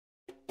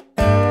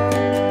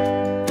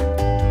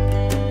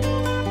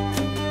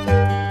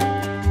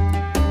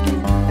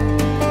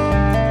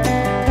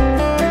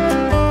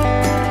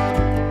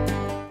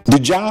Do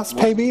jobs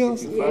pay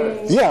bills?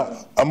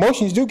 Yeah,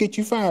 emotions do get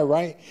you fired,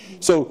 right?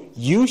 So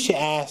you should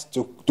ask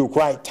the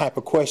right type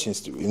of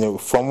questions. You know,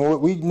 from what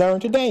we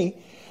learned today,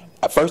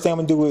 first thing I'm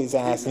gonna do is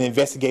ask an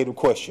investigative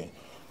question: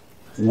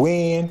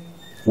 when,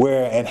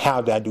 where, and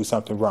how did I do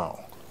something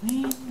wrong?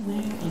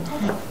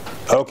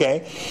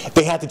 Okay,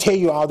 they have to tell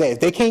you all that. If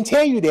they can't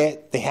tell you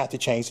that, they have to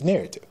change the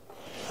narrative.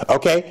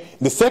 Okay,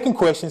 the second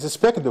question is a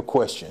speculative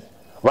question,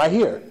 right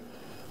here.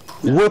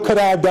 What could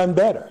I have done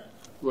better?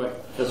 Right,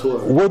 that's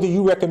what. What do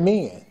you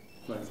recommend?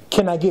 Right.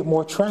 Can I get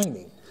more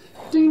training?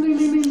 Ding, ding,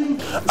 ding, ding,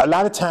 ding. A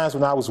lot of times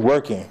when I was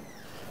working,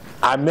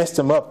 I messed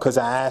them up because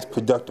I asked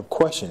productive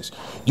questions.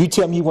 You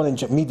tell me you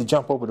want me to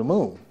jump over the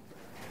moon.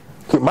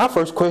 My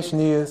first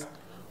question is,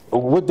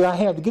 what do I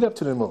have to get up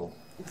to the moon?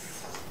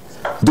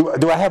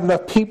 Do I have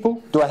enough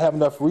people? Do I have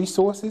enough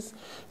resources?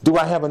 Do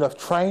I have enough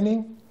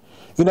training?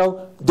 You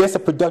know, that's a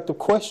productive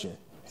question.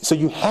 So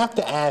you have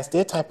to ask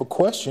that type of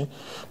question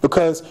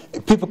because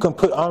people can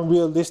put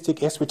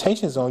unrealistic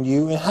expectations on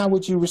you, and how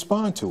would you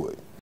respond to it?